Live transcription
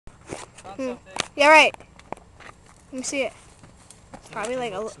Yeah, right. Let me see it. It's probably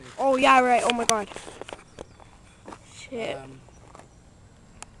like a. Oh yeah, right. Oh my god. Shit.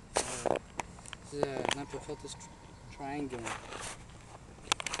 This is a lampropeltis triangulum.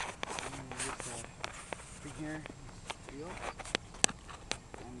 Right here,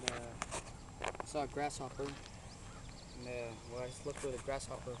 and I saw a grasshopper, and well, I just looked where the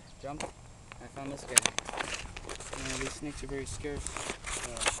grasshopper jumped, and I found this guy. And these snakes are very scarce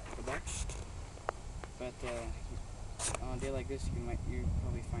for bucks, but on a day like this, you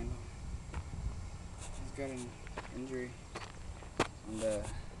probably find them. He's got an injury on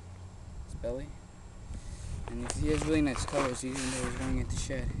his belly, and he has really nice colors, even though he's going into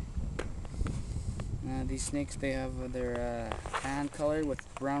shed. These snakes, they have their tan color with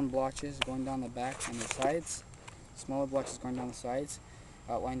brown blotches going down the back and the sides, smaller blotches going down the sides,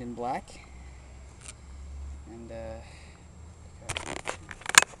 outlined in black. And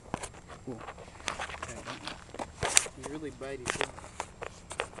cool. He's really bitey too.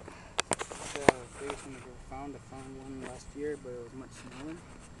 It's the biggest one I've ever found. I found one last year, but it was much smaller.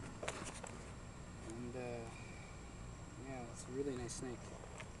 And yeah, it's a really nice snake.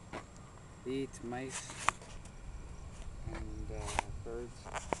 They eat mice and birds.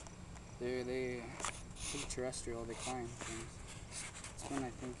 They're pretty terrestrial. They climb things. This one, I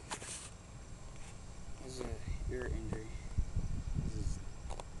think, has an ear injury. He's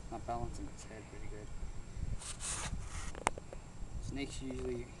not balancing his head pretty good. Snakes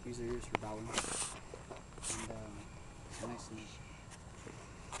usually use their ears for balance. And it's a nice snake.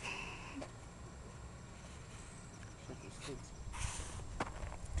 Check those kids.